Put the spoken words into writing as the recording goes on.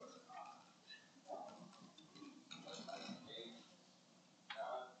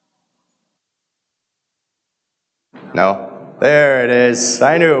No? There it is.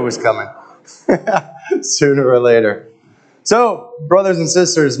 I knew it was coming. Sooner or later. So, brothers and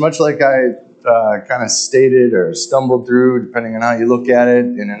sisters, much like I kind of stated or stumbled through, depending on how you look at it,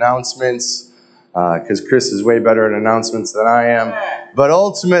 in announcements, because Chris is way better at announcements than I am. But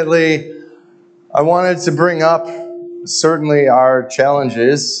ultimately, I wanted to bring up certainly our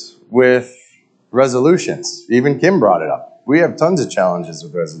challenges with resolutions. Even Kim brought it up. We have tons of challenges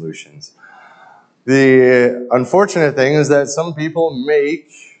with resolutions. The unfortunate thing is that some people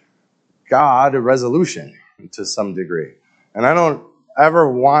make God a resolution to some degree. And I don't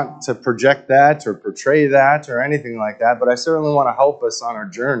ever want to project that or portray that or anything like that, but I certainly want to help us on our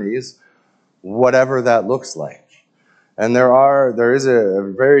journeys, whatever that looks like. And there is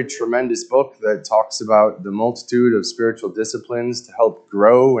a very tremendous book that talks about the multitude of spiritual disciplines to help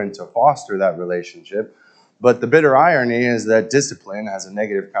grow and to foster that relationship. But the bitter irony is that discipline has a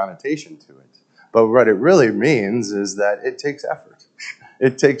negative connotation to it. But what it really means is that it takes effort.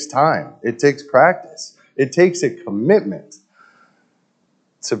 It takes time. It takes practice. It takes a commitment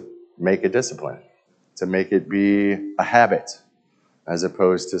to make a discipline, to make it be a habit, as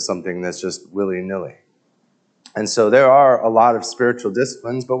opposed to something that's just willy-nilly. And so there are a lot of spiritual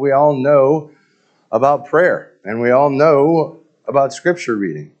disciplines, but we all know about prayer, and we all know about scripture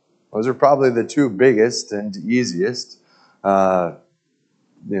reading. Those are probably the two biggest and easiest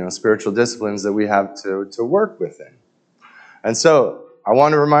spiritual disciplines that we have to work within. And so I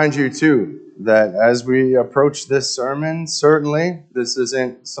want to remind you, too, that as we approach this sermon, certainly this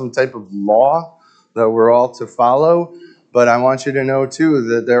isn't some type of law that we're all to follow, but I want you to know, too,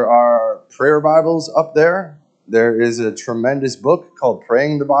 that there are prayer Bibles up there. There is a tremendous book called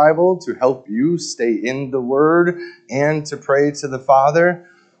Praying the Bible to help you stay in the Word and to pray to the Father.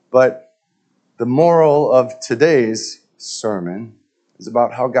 But the moral of today's sermon is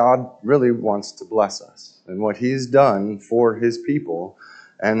about how God really wants to bless us and what He's done for His people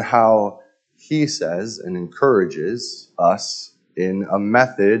and how He says and encourages us in a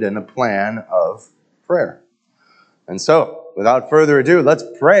method and a plan of prayer. And so, without further ado, let's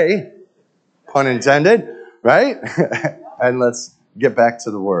pray, pun intended, right? And let's get back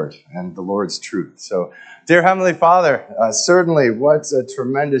to the Word and the Lord's truth. So, dear Heavenly Father, certainly what a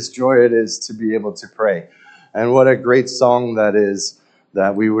tremendous joy it is to be able to pray. And what a great song that is,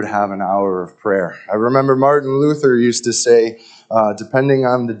 that we would have an hour of prayer. I remember Martin Luther used to say, depending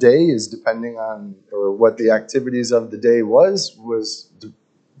on the day is depending on, or what the activities of the day was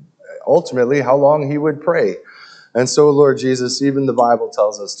ultimately how long he would pray. And so, Lord Jesus, even the Bible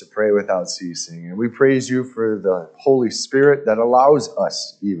tells us to pray without ceasing. And we praise you for the Holy Spirit that allows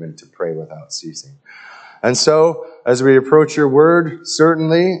us even to pray without ceasing. And so, as we approach your word,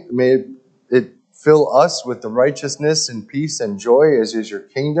 certainly may it fill us with the righteousness and peace and joy as is your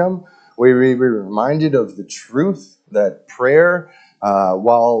kingdom. We be reminded of the truth that prayer,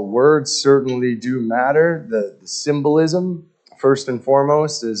 while words certainly do matter, the symbolism, first and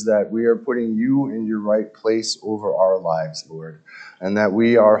foremost, is that we are putting you in your right place over our lives, Lord, and that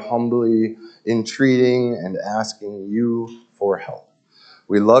we are humbly entreating and asking you for help.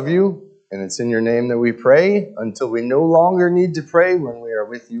 We love you, and it's in your name that we pray until we no longer need to pray when we are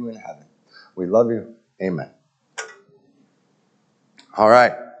with you in heaven. We love you. Amen. All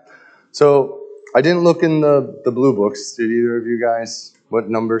right. So I didn't look in the blue books. Did either of you guys? What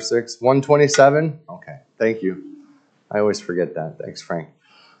number 6? 127? Okay. Thank you. I always forget that. Thanks, Frank.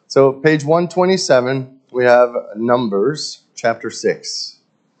 So page 127, we have Numbers, chapter 6.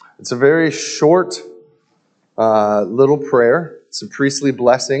 It's a very short little prayer. It's a priestly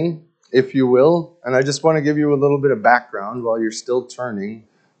blessing, if you will. And I just want to give you a little bit of background while you're still turning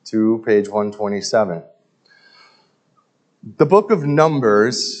to page 127. The book of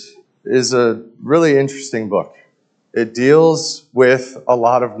Numbers is a really interesting book. It deals with a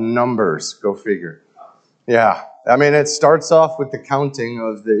lot of numbers, go figure. Yeah, I mean, it starts off with the counting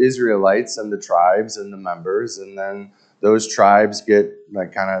of the Israelites and the tribes and the members, and then those tribes get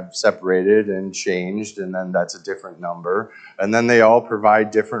kind of separated and changed, and then that's a different number. And then they all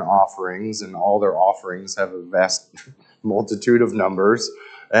provide different offerings, and all their offerings have a vast multitude of numbers.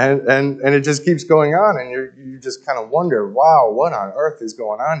 And it just keeps going on, and you just kind of wonder, wow, what on earth is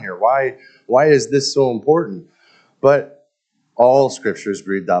going on here? Why is this so important? But all Scripture is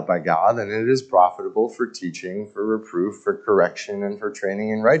breathed out by God, and it is profitable for teaching, for reproof, for correction, and for training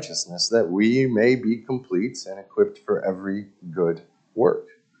in righteousness, that we may be complete and equipped for every good work.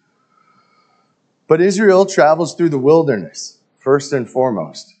 But Israel travels through the wilderness, first and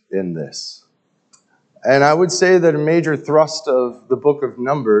foremost, in this. And I would say that a major thrust of the book of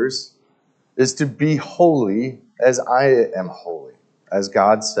Numbers is to be holy as I am holy, as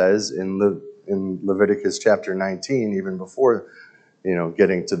God says in in Leviticus chapter 19, even before,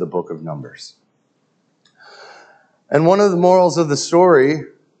 getting to the book of Numbers. And one of the morals of the story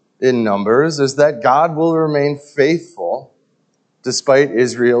in Numbers is that God will remain faithful despite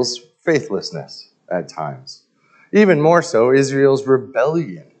Israel's faithlessness at times. Even more so, Israel's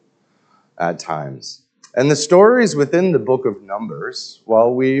rebellion at times. And the stories within the book of Numbers,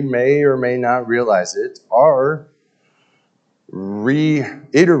 while we may or may not realize it, are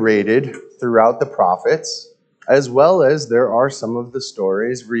reiterated throughout the prophets, as well as there are some of the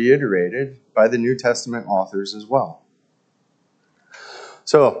stories reiterated by the New Testament authors as well.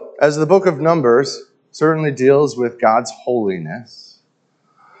 So, as the book of Numbers certainly deals with God's holiness,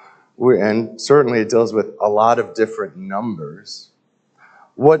 and certainly it deals with a lot of different numbers,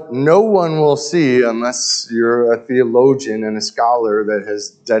 what no one will see unless you're a theologian and a scholar that has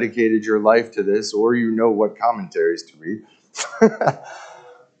dedicated your life to this, or you know what commentaries to read,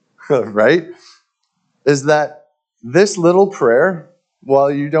 right, is that this little prayer, while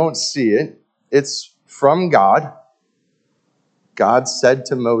you don't see it, it's from God. God said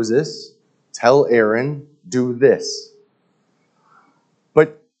to Moses, tell Aaron, do this.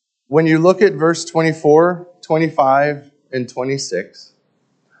 But when you look at verse 24, 25, and 26,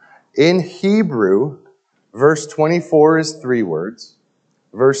 in Hebrew, verse 24 is 3 words,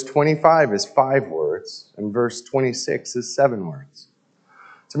 verse 25 is 5 words, and verse 26 is 7 words.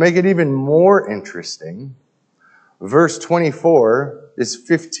 To make it even more interesting, verse 24 is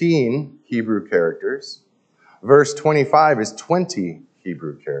 15 Hebrew characters, verse 25 is 20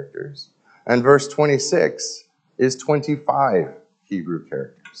 Hebrew characters, and verse 26 is 25 Hebrew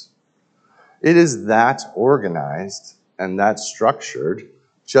characters. It is that organized and that structured,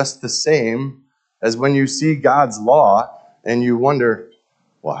 just the same as when you see God's law and you wonder,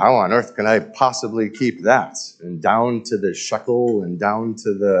 well, how on earth can I possibly keep that? And down to the shekel and down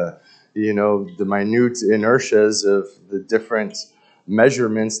to the minute inertias of the different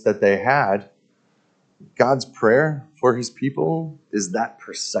measurements that they had. God's prayer for his people is that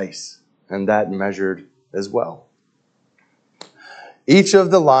precise and that measured as well. Each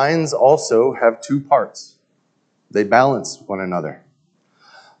of the lines also have 2 parts. They balance one another.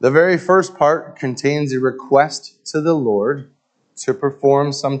 The very first part contains a request to the Lord to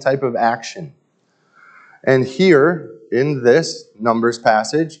perform some type of action. And here, in this Numbers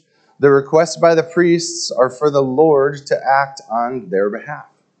passage, the requests by the priests are for the Lord to act on their behalf.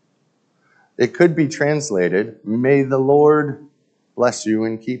 It could be translated, may the Lord bless you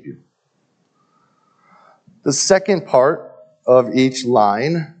and keep you. The second part of each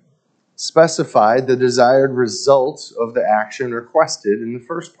line specified the desired result of the action requested in the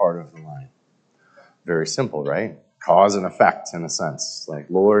first part of the line. Very simple, right? Cause and effect, in a sense. Like,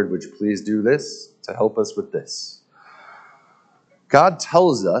 Lord, would you please do this to help us with this? God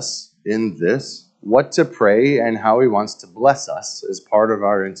tells us in this what to pray and how he wants to bless us as part of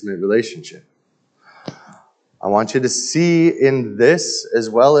our intimate relationship. I want you to see in this, as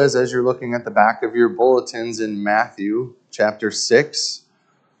well as you're looking at the back of your bulletins in Matthew chapter 6,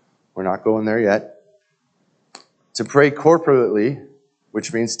 we're not going there yet, to pray corporately,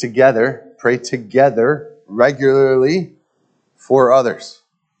 which means together, pray together regularly for others.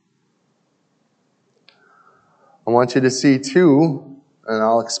 I want you to see too, and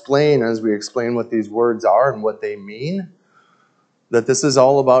I'll explain as we explain what these words are and what they mean, that this is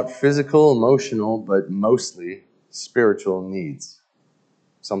all about physical, emotional, but mostly spiritual needs.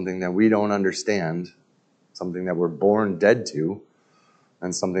 Something that we don't understand, something that we're born dead to,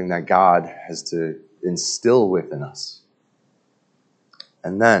 and something that God has to instill within us.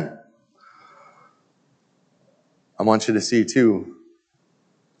 And then, I want you to see too,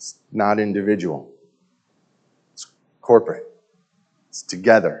 it's not individual. It's corporate. It's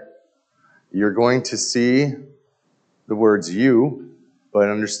together. You're going to see the words you, but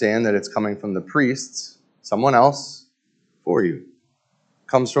understand that it's coming from the priests, someone else, for you. It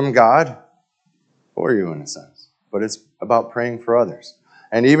comes from God, for you in a sense. But it's about praying for others.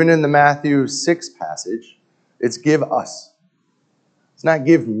 And even in the Matthew 6 passage, it's give us. It's not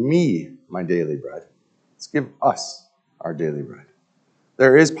give me my daily bread. It's give us our daily bread.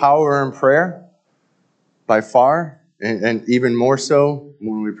 There is power in prayer, by far, and even more so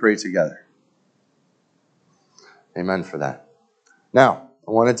when we pray together. Amen for that. Now,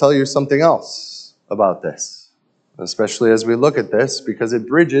 I want to tell you something else about this, especially as we look at this, because it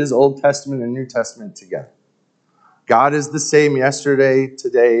bridges Old Testament and New Testament together. God is the same yesterday,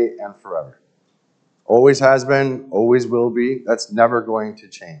 today, and forever. Always has been, always will be. That's never going to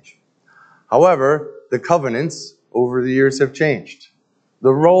change. However, the covenants over the years have changed.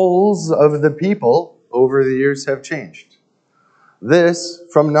 The roles of the people over the years have changed. This,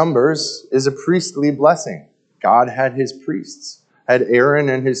 from Numbers, is a priestly blessing. God had his priests, had Aaron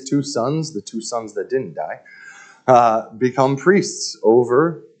and his two sons, the two sons that didn't die, become priests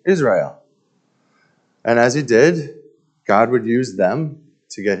over Israel. And as he did, God would use them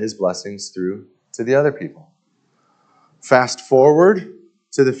to get his blessings through to the other people. Fast forward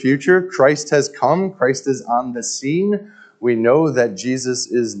to the future, Christ has come, Christ is on the scene. We know that Jesus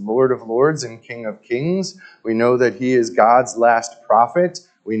is Lord of Lords and King of Kings. We know that he is God's last prophet.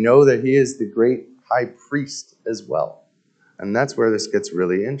 We know that he is the great high priest as well. And that's where this gets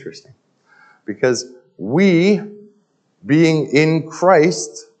really interesting. Because we, being in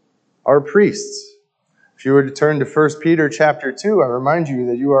Christ, are priests. If you were to turn to 1 Peter chapter 2, I remind you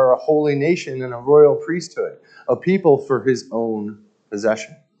that you are a holy nation and a royal priesthood, a people for his own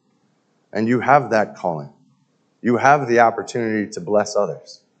possession. And you have that calling. You have the opportunity to bless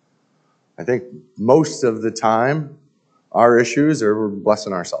others. I think most of the time, our issues are we're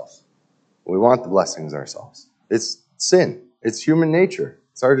blessing ourselves. We want the blessings ourselves. It's sin. It's human nature.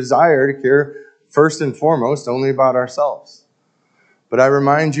 It's our desire to care first and foremost only about ourselves. But I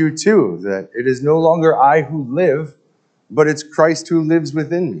remind you too that it is no longer I who live, but it's Christ who lives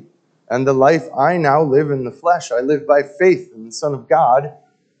within me. And the life I now live in the flesh, I live by faith in the Son of God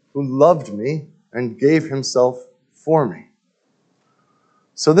who loved me and gave himself for me.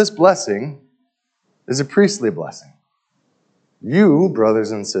 So this blessing is a priestly blessing. You,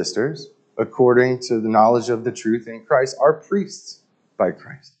 brothers and sisters, according to the knowledge of the truth in Christ, are priests by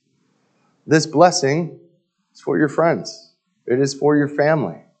Christ. This blessing is for your friends. It is for your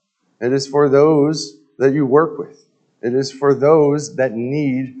family. It is for those that you work with. It is for those that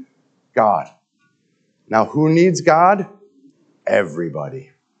need God. Now, who needs God?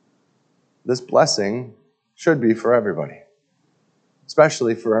 Everybody. This blessing should be for everybody,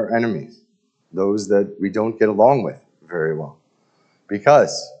 especially for our enemies, those that we don't get along with very well.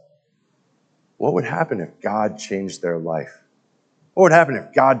 Because what would happen if God changed their life? What would happen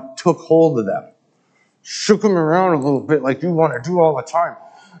if God took hold of them, shook them around a little bit like you want to do all the time,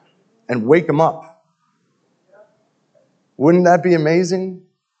 and wake them up? Wouldn't that be amazing?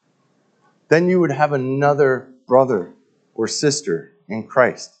 Then you would have another brother or sister in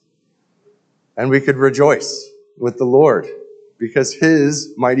Christ. And we could rejoice with the Lord because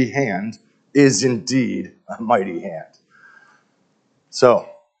his mighty hand is indeed a mighty hand. So,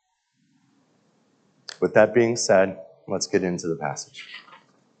 with that being said, let's get into the passage.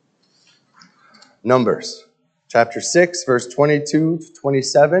 Numbers chapter 6, verse 22 to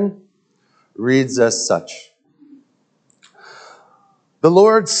 27 reads as such. The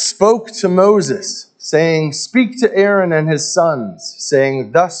Lord spoke to Moses, saying, Speak to Aaron and his sons,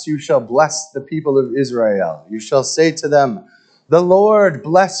 saying, Thus you shall bless the people of Israel. You shall say to them, The Lord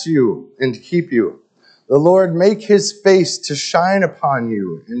bless you and keep you. The Lord make his face to shine upon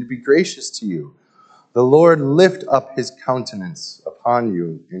you and be gracious to you. The Lord lift up his countenance upon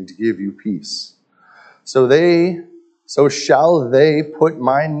you and give you peace. So shall they put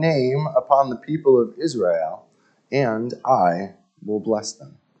my name upon the people of Israel, and I will bless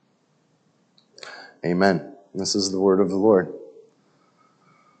them. Amen. This is the word of the Lord.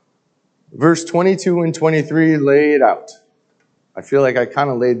 Verse 22 and 23 lay it out. I feel like I kind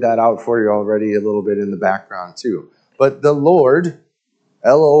of laid that out for you already a little bit in the background too. But the Lord,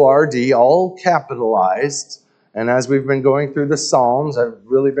 L-O-R-D, all capitalized, and as we've been going through the Psalms, I've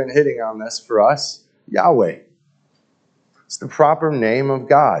really been hitting on this for us, Yahweh. It's the proper name of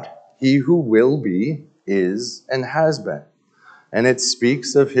God. He who will be, is, and has been. And it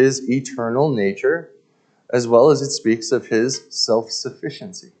speaks of his eternal nature, as well as it speaks of his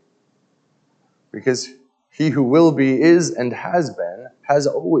self-sufficiency. Because he who will be, is, and has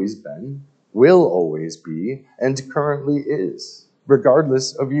always been, will always be, and currently is,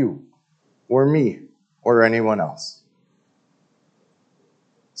 regardless of you, or me, or anyone else.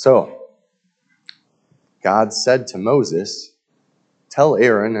 So, God said to Moses, Tell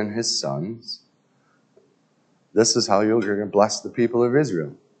Aaron and his sons, this is how you're going to bless the people of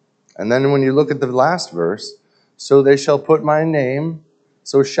Israel. And then when you look at the last verse, so shall they put my name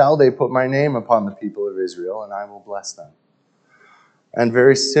upon the people of Israel, and I will bless them. And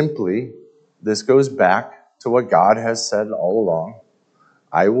very simply, this goes back to what God has said all along.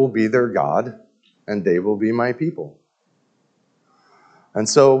 I will be their God, and they will be my people. And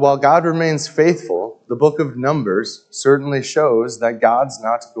so while God remains faithful, the book of Numbers certainly shows that God's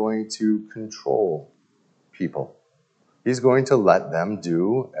not going to control people. He's going to let them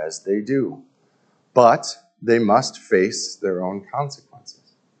do as they do. But they must face their own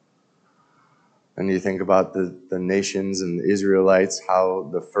consequences. And you think about the nations and the Israelites, how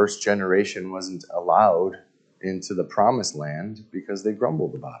the first generation wasn't allowed into the promised land because they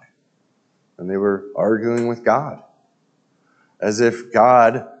grumbled about it. And they were arguing with God, as if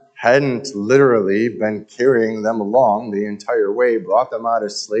God hadn't literally been carrying them along the entire way, brought them out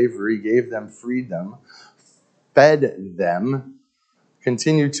of slavery, gave them freedom, fed them,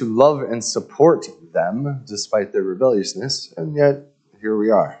 continued to love and support them despite their rebelliousness, and yet here we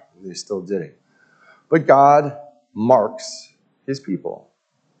are. They still did it. But God marks his people.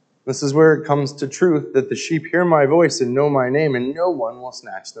 This is where it comes to truth, that the sheep hear my voice and know my name, and no one will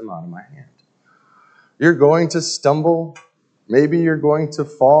snatch them out of my hand. You're going to stumble. Maybe you're going to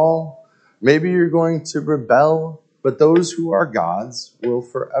fall. Maybe you're going to rebel. But those who are God's will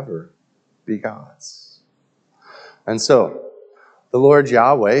forever be God's. And so, the Lord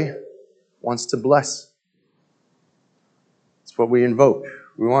Yahweh wants to bless. It's what we invoke.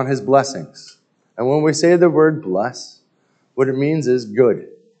 We want his blessings. And when we say the word bless, what it means is good.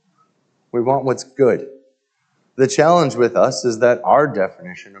 We want what's good. The challenge with us is that our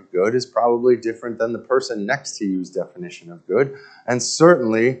definition of good is probably different than the person next to you's definition of good, and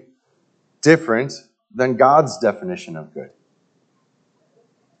certainly different than God's definition of good.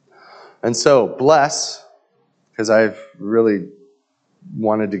 And so, bless, because I've really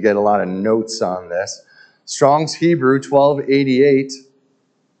wanted to get a lot of notes on this. Strong's Hebrew 1288,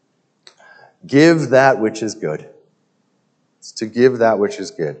 give that which is good. It's to give that which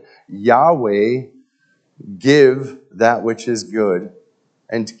is good. Yahweh, give that which is good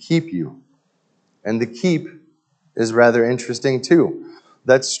and keep you. And the keep is rather interesting too.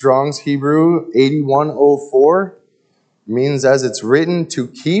 That Strong's Hebrew 8104 means, as it's written, to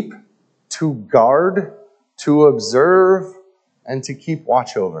keep, to guard, to observe, and to keep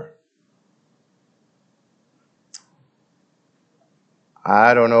watch over.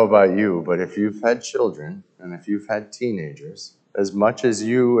 I don't know about you, but if you've had children and if you've had teenagers, as much as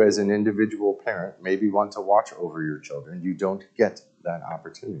you as an individual parent maybe want to watch over your children, you don't get that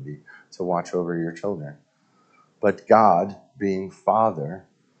opportunity to watch over your children. But God, being Father,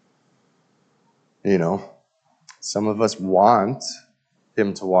 some of us want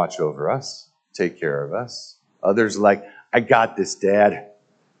him to watch over us, take care of us. Others like, I got this, Dad.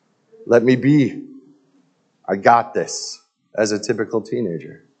 Let me be. I got this. As a typical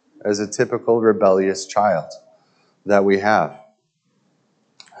teenager, as a typical rebellious child that we have.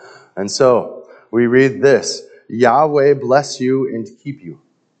 And so, we read this, Yahweh bless you and keep you.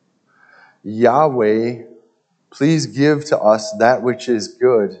 Yahweh, please give to us that which is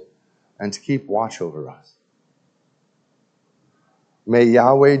good and to keep watch over us. May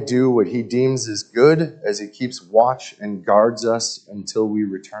Yahweh do what he deems is good as he keeps watch and guards us until we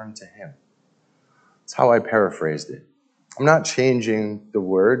return to him. That's how I paraphrased it. I'm not changing the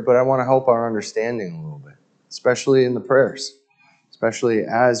word, but I want to help our understanding a little bit, especially in the prayers, especially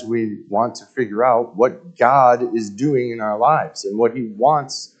as we want to figure out what God is doing in our lives and what he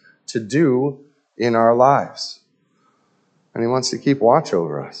wants to do in our lives. And he wants to keep watch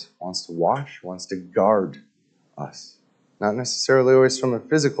over us, wants to watch, wants to guard us. Not necessarily always from a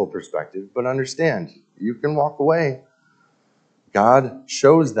physical perspective, but understand, you can walk away. God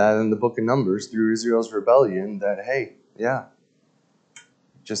shows that in the book of Numbers through Israel's rebellion that, hey, yeah,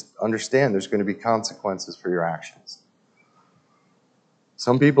 just understand there's going to be consequences for your actions.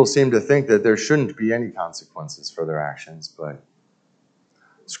 Some people seem to think that there shouldn't be any consequences for their actions, but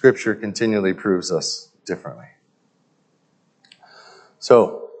Scripture continually proves us differently.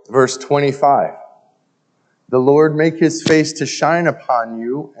 So, verse 25. The Lord make his face to shine upon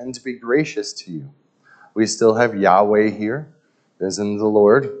you and to be gracious to you. We still have Yahweh here, as in the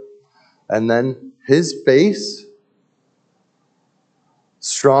Lord. And then his face,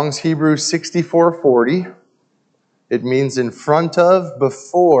 Strong's Hebrew 6440. It means in front of,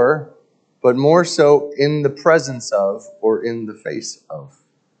 before, but more so in the presence of or in the face of,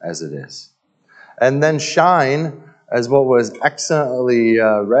 as it is. And then shine, as what was excellently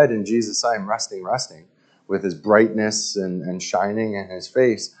read in Jesus' I am resting, with his brightness and shining in his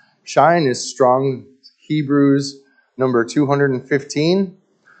face. Shine is Strong Hebrews number 215,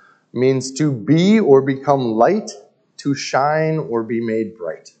 means to be or become light, to shine or be made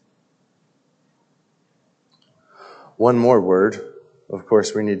bright. One more word, of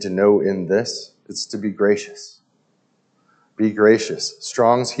course, we need to know in this. It's to be gracious. Be gracious.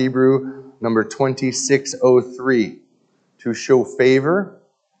 Strong's Hebrew number 2603, to show favor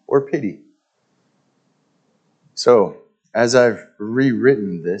or pity. So, as I've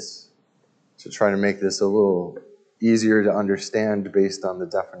rewritten this, to try to make this a little easier to understand based on the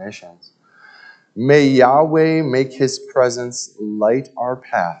definitions, may Yahweh make his presence light our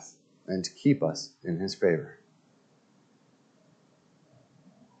path and keep us in his favor.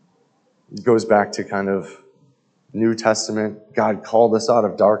 It goes back to kind of New Testament, God called us out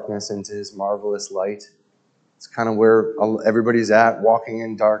of darkness into his marvelous light. It's kind of where everybody's at, walking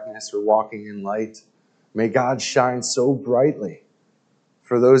in darkness or walking in light. May God shine so brightly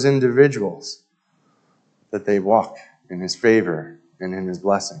for those individuals that they walk in his favor and in his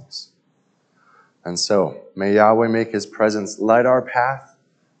blessings. And so, may Yahweh make his presence light our path,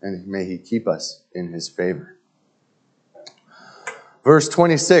 and may he keep us in his favor. Verse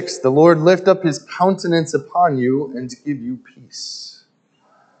 26, the Lord lift up his countenance upon you and give you peace.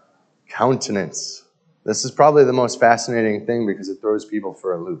 Countenance. This is probably the most fascinating thing because it throws people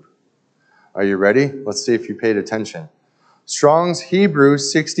for a loop. Are you ready? Let's see if you paid attention. Strong's Hebrew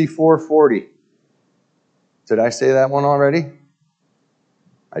 6440. Did I say that one already?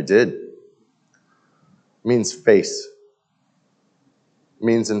 I did. It means face. It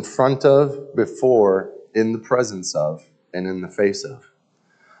means in front of, before, in the presence of, and in the face of.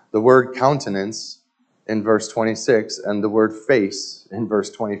 The word countenance in verse 26 and the word face in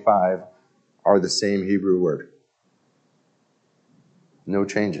verse 25 are the same Hebrew word. No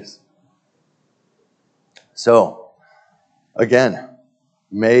changes. So, again,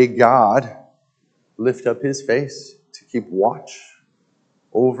 may God lift up his face to keep watch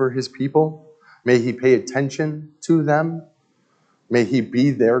over his people. May he pay attention to them. May he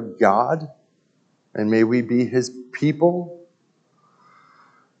be their God. And may we be his people.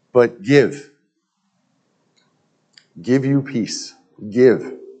 But give you peace.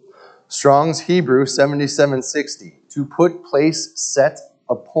 Give. Strong's Hebrew 7760. To put, place, set,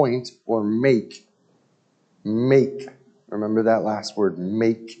 appoint, or make. Make. Remember that last word,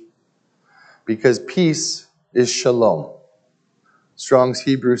 make. Because peace is shalom. Strong's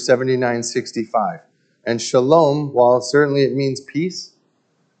Hebrew 7965. And shalom, while certainly it means peace,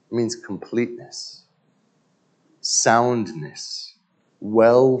 it means completeness, soundness,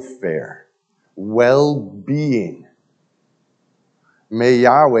 welfare, well-being. May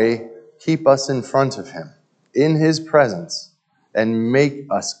Yahweh keep us in front of him, in his presence, and make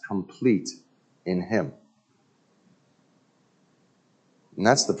us complete in him. And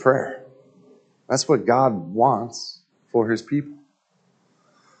that's the prayer. That's what God wants for his people.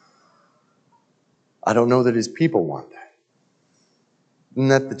 I don't know that his people want that. Isn't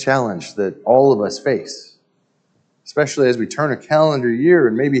that the challenge that all of us face? Especially as we turn a calendar year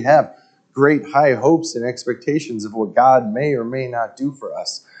and maybe have great high hopes and expectations of what God may or may not do for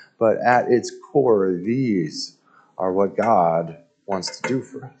us. But at its core, these are what God wants to do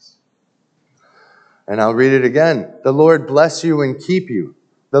for us. And I'll read it again. The Lord bless you and keep you.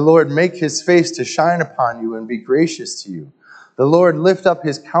 The Lord make his face to shine upon you and be gracious to you. The Lord lift up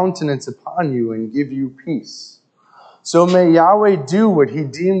his countenance upon you and give you peace. So may Yahweh do what he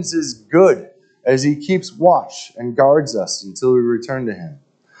deems is good as he keeps watch and guards us until we return to him.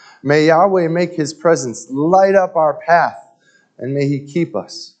 May Yahweh make his presence light up our path, and may he keep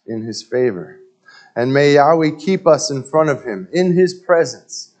us in his favor. And may Yahweh keep us in front of him in his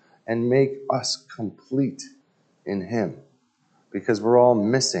presence and make us complete in him. Because we're all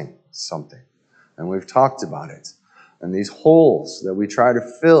missing something, and we've talked about it. And these holes that we try to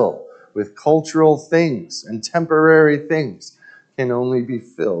fill with cultural things and temporary things can only be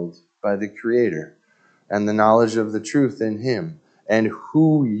filled by the Creator and the knowledge of the truth in him and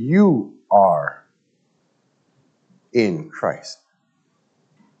who you are in Christ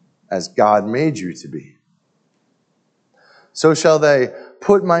as God made you to be. So shall they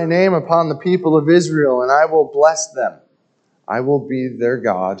put my name upon the people of Israel, and I will bless them. I will be their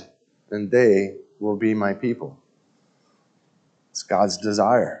God, and they will be my people. It's God's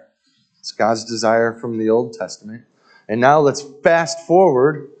desire. It's God's desire from the Old Testament. And now let's fast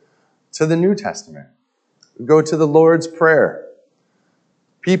forward to the New Testament. Go to the Lord's Prayer.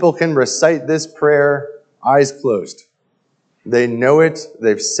 People can recite this prayer eyes closed. They know it.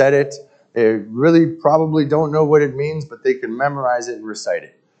 They've said it. They really probably don't know what it means, but they can memorize it and recite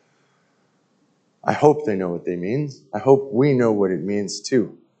it. I hope they know what it means. I hope we know what it means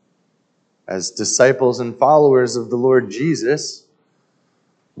too. As disciples and followers of the Lord Jesus,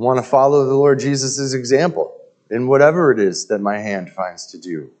 want to follow the Lord Jesus' example in whatever it is that my hand finds to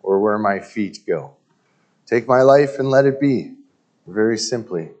do or where my feet go. Take my life and let it be. Very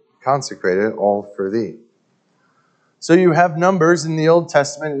simply, consecrate it all for thee. So you have Numbers in the Old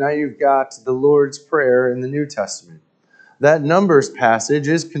Testament, and now you've got the Lord's Prayer in the New Testament. That Numbers passage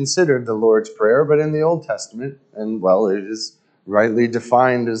is considered the Lord's Prayer, but in the Old Testament, and well, it is rightly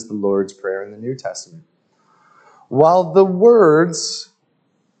defined as the Lord's Prayer in the New Testament. While the words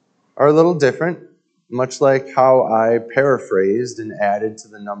are a little different, much like how I paraphrased and added to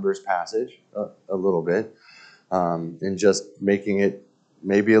the Numbers passage a little bit, and just making it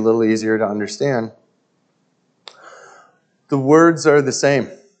maybe a little easier to understand. The words are the same.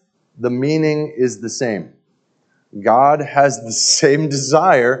 The meaning is the same. God has the same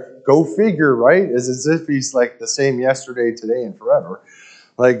desire. Go figure, right? As if he's like the same yesterday, today, and forever.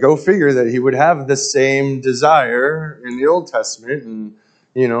 Like, go figure that he would have the same desire in the Old Testament and,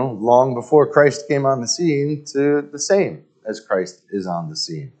 long before Christ came on the scene, to the same as Christ is on the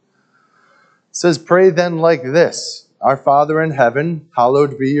scene. It says, pray then like this: Our Father in heaven,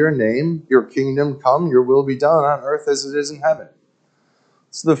 hallowed be your name. Your kingdom come, your will be done on earth as it is in heaven.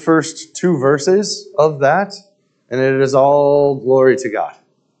 It's the first two verses of that, and it is all glory to God.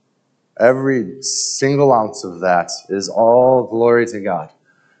 Every single ounce of that is all glory to God,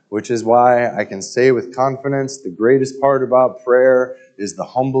 which is why I can say with confidence the greatest part about prayer is the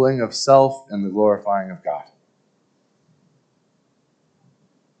humbling of self and the glorifying of God.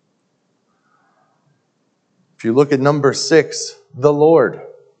 If you look at number 6, the Lord,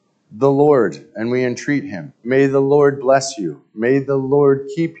 and we entreat him. May the Lord bless you. May the Lord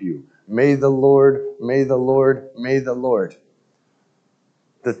keep you. May the Lord, may the Lord, may the Lord.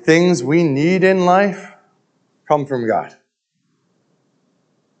 The things we need in life come from God.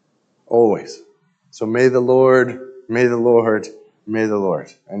 Always. So may the Lord, may the Lord, may the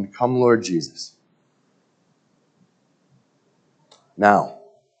Lord. And come, Lord Jesus. Now,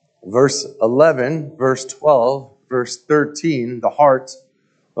 verse 11, verse 12, verse 13, the heart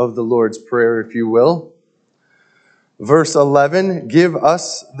of the Lord's Prayer, if you will. Verse 11, give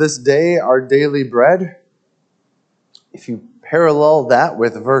us this day our daily bread. If you parallel that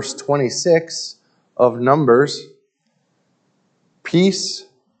with verse 26 of Numbers, peace,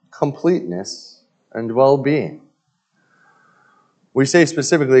 completeness, and well-being. We say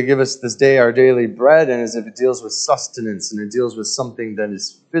specifically, give us this day our daily bread, and as if it deals with sustenance and it deals with something that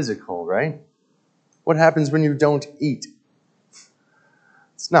is physical, right? What happens when you don't eat?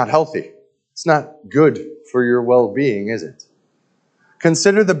 It's not healthy. It's not good for your well-being, is it?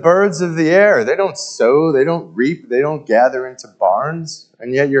 Consider the birds of the air. They don't sow, they don't reap, they don't gather into barns,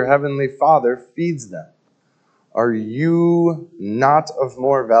 and yet your heavenly Father feeds them. Are you not of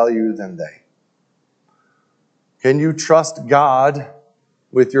more value than they? Can you trust God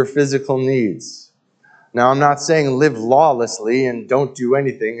with your physical needs? Now, I'm not saying live lawlessly and don't do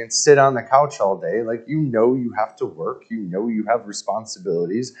anything and sit on the couch all day. Like, you have to work. You have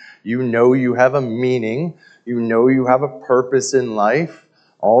responsibilities. You have a meaning. You have a purpose in life.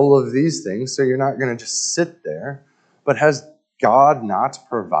 All of these things. So you're not going to just sit there. But has God not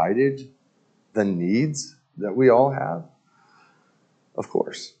provided the needs that we all have? Of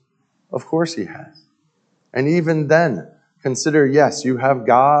course. Of course he has. And even then, consider, yes, you have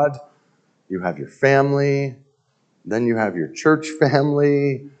God, you have your family, then you have your church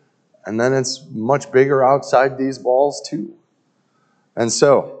family, and then it's much bigger outside these walls too. And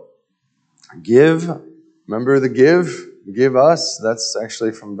so, remember the give us, that's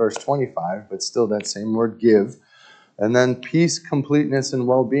actually from verse 25, but still that same word give. And then peace, completeness, and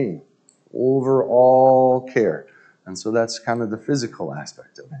well-being, overall care. And so that's kind of the physical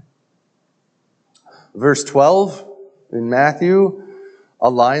aspect of it. Verse 12 in Matthew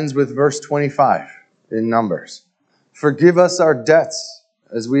aligns with verse 25 in Numbers. Forgive us our debts,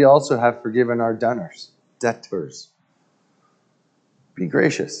 as we also have forgiven our debtors. Be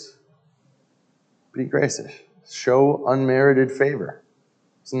gracious. Be gracious. Show unmerited favor.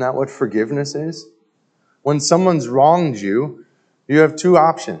 Isn't that what forgiveness is? When someone's wronged you, you have two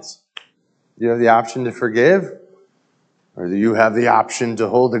options. You have the option to forgive, or you have the option to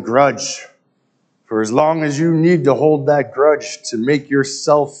hold a grudge. For as long as you need to hold that grudge to make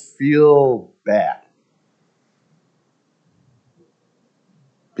yourself feel bad.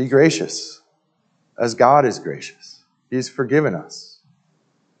 Be gracious, as God is gracious. He's forgiven us.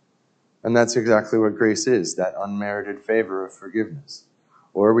 And that's exactly what grace is, that unmerited favor of forgiveness.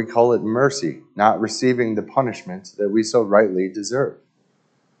 Or we call it mercy, not receiving the punishment that we so rightly deserve.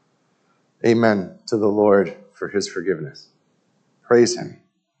 Amen to the Lord for his forgiveness. Praise him.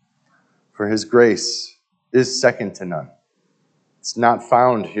 For his grace is second to none. It's not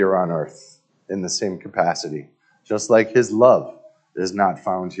found here on earth in the same capacity, just like his love is not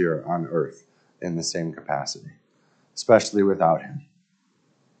found here on earth in the same capacity, especially without him.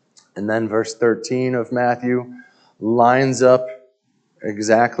 And then verse 13 of Matthew lines up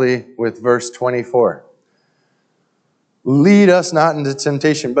exactly with verse 24. Lead us not into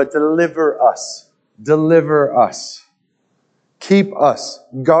temptation, but deliver us. Deliver us. Keep us.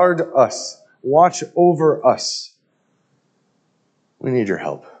 Guard us. Watch over us. We need your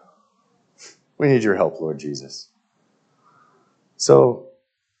help. We need your help, Lord Jesus. So,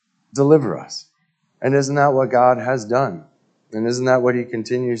 deliver us. And isn't that what God has done? And isn't that what he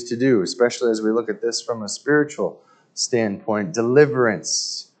continues to do, especially as we look at this from a spiritual standpoint.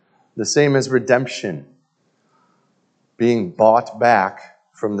 Deliverance, the same as redemption, being bought back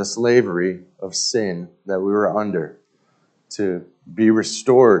from the slavery of sin that we were under, to be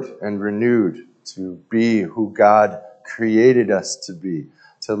restored and renewed, to be who God created us to be,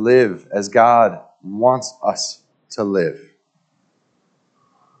 to live as God wants us to live.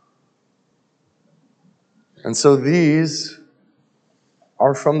 And so these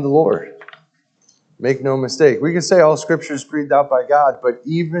are from the Lord. Make no mistake. We can say all Scripture is breathed out by God, but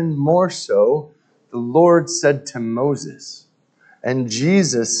even more so, the Lord said to Moses, and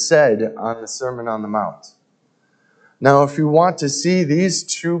Jesus said on the Sermon on the Mount. Now, if you want to see these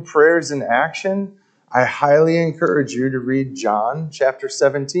two prayers in action, I highly encourage you to read John chapter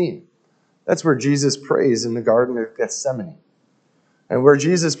 17. That's where Jesus prays in the Garden of Gethsemane. And where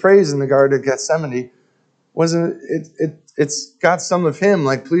Jesus prays in the Garden of Gethsemane, it's got some of him,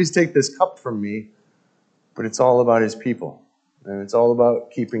 like, please take this cup from me, but it's all about his people. And it's all about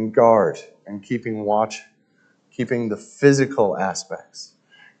keeping guard and keeping watch, keeping the physical aspects,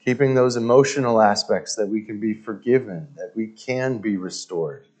 keeping those emotional aspects that we can be forgiven, that we can be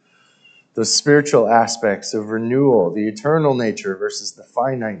restored. Those spiritual aspects of renewal, the eternal nature versus the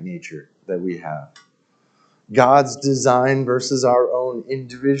finite nature that we have. God's design versus our own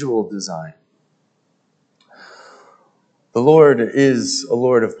individual design. The Lord is a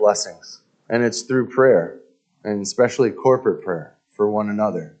Lord of blessings, and it's through prayer, and especially corporate prayer for one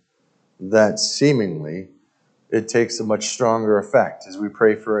another, that seemingly it takes a much stronger effect as we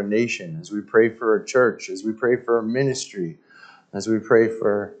pray for a nation, as we pray for a church, as we pray for a ministry, as we pray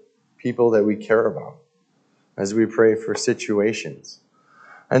for people that we care about, as we pray for situations.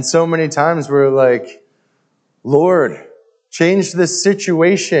 And so many times we're like, Lord, change this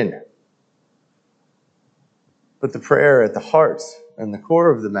situation. But the prayer at the heart and the core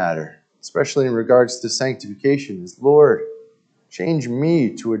of the matter, especially in regards to sanctification, is, Lord, change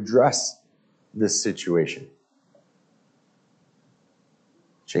me to address this situation.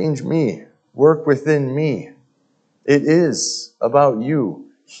 Change me. Work within me. It is about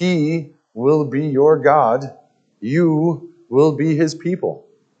you. He will be your God. You will be his people.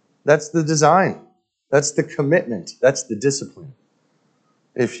 That's the design. That's the commitment. That's the discipline,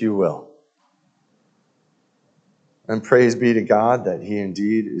 if you will. And praise be to God that he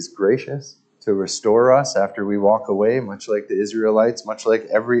indeed is gracious to restore us after we walk away, much like the Israelites, much like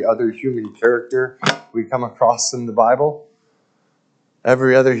every other human character we come across in the Bible.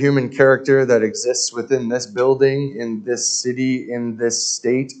 Every other human character that exists within this building, in this city, in this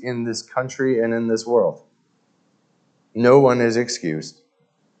state, in this country, and in this world. No one is excused.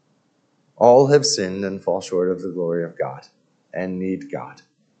 All have sinned and fall short of the glory of God and need God.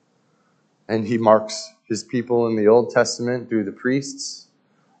 And he marks his people in the Old Testament through the priests,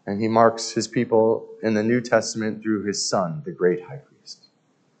 and he marks his people in the New Testament through his Son, the great high priest.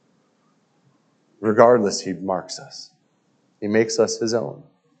 Regardless, he marks us. He makes us his own.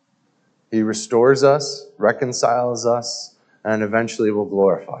 He restores us, reconciles us, and eventually will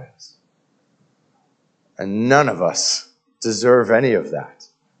glorify us. And none of us deserve any of that,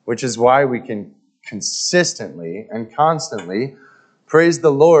 which is why we can consistently and constantly praise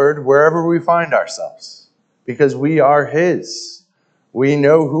the Lord wherever we find ourselves, because we are his. We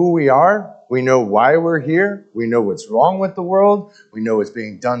know who we are. We know why we're here. We know what's wrong with the world. We know what's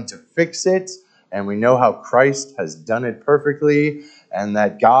being done to fix it. And we know how Christ has done it perfectly, and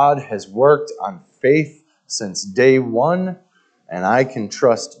that God has worked on faith since day one, and I can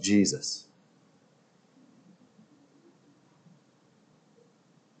trust Jesus.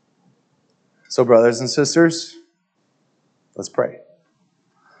 So, brothers and sisters, let's pray.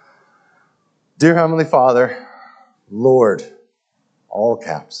 Dear Heavenly Father, Lord, all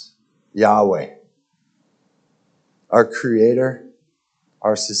caps, Yahweh, our Creator,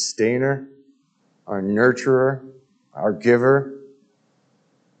 our Sustainer, our Nurturer, our Giver,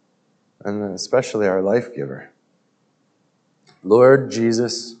 and especially our Life Giver. Lord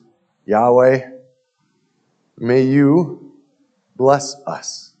Jesus, Yahweh, may you bless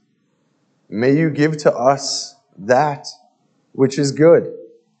us. May you give to us that which is good.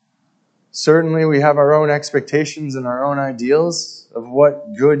 Certainly we have our own expectations and our own ideals of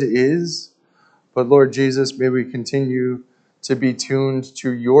what good is, but Lord Jesus, may we continue to be tuned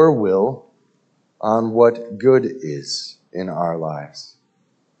to your will on what good is in our lives.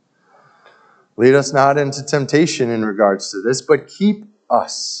 Lead us not into temptation in regards to this, but keep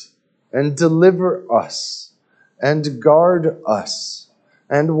us and deliver us and guard us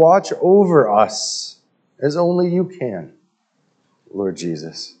and watch over us as only you can, Lord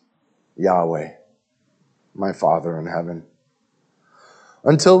Jesus, Yahweh, my Father in heaven.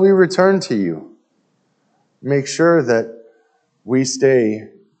 Until we return to you, make sure that we stay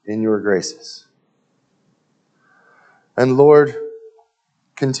in your graces. And Lord,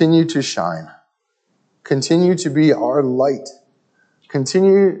 continue to shine. Continue to be our light.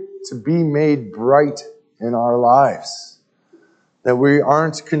 Continue to be made bright in our lives. That we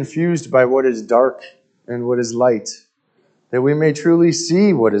aren't confused by what is dark and what is light. That we may truly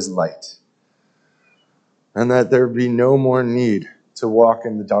see what is light. And that there be no more need to walk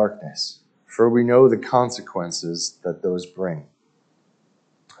in the darkness. For we know the consequences that those bring.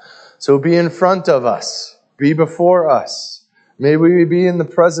 So be in front of us. Be before us. May we be in the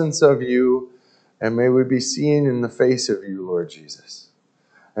presence of you, and may we be seen in the face of you, Lord Jesus.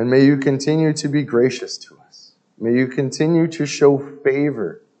 And may you continue to be gracious to us. May you continue to show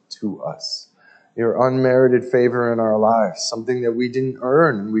favor to us, your unmerited favor in our lives, something that we didn't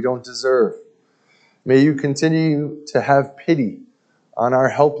earn and we don't deserve. May you continue to have pity on our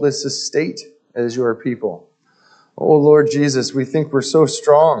helpless estate as your people. Oh, Lord Jesus, we think we're so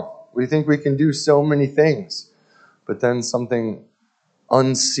strong. We think we can do so many things. But then something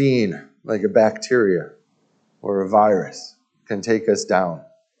unseen, like a bacteria or a virus, can take us down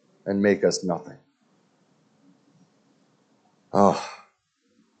and make us nothing. Oh,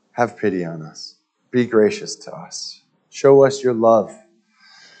 have pity on us. Be gracious to us. Show us your love.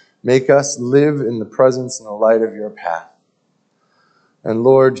 Make us live in the presence and the light of your path. And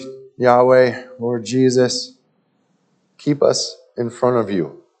Lord Yahweh, Lord Jesus, keep us in front of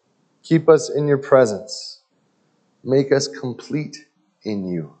you. Keep us in your presence. Make us complete in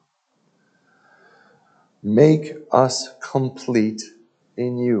you. Make us complete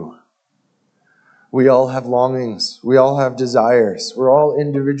in you. We all have longings. We all have desires. We're all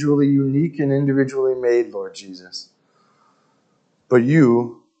individually unique and individually made, Lord Jesus. But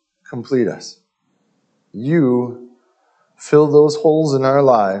you complete us. You fill those holes in our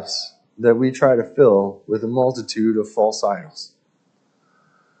lives that we try to fill with a multitude of false idols.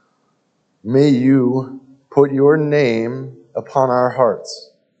 May you put your name upon our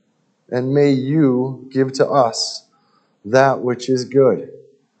hearts, and may you give to us that which is good.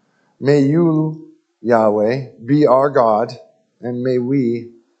 May you, Yahweh, be our God, and may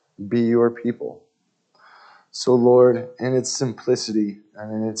we be your people. So, Lord, in its simplicity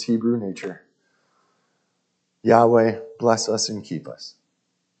and in its Hebrew nature, Yahweh, bless us and keep us.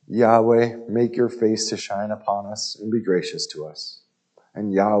 Yahweh, make your face to shine upon us and be gracious to us.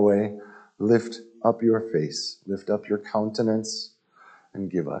 And Yahweh, lift up your face, lift up your countenance, and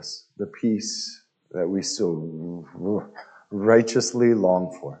give us the peace that we so righteously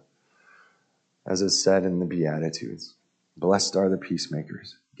long for. As is said in the Beatitudes, blessed are the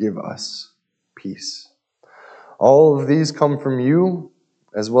peacemakers. Give us peace. All of these come from you,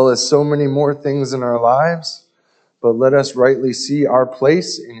 as well as so many more things in our lives. But let us rightly see our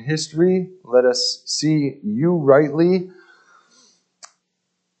place in history. Let us see you rightly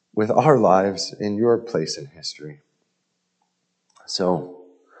with our lives in your place in history. So,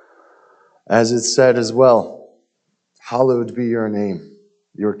 as it's said as well, hallowed be your name.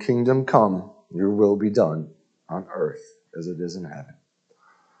 Your kingdom come, your will be done on earth as it is in heaven.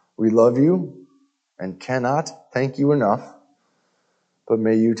 We love you and cannot thank you enough, but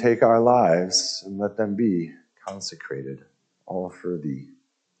may you take our lives and let them be consecrated all for thee.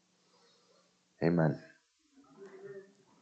 Amen.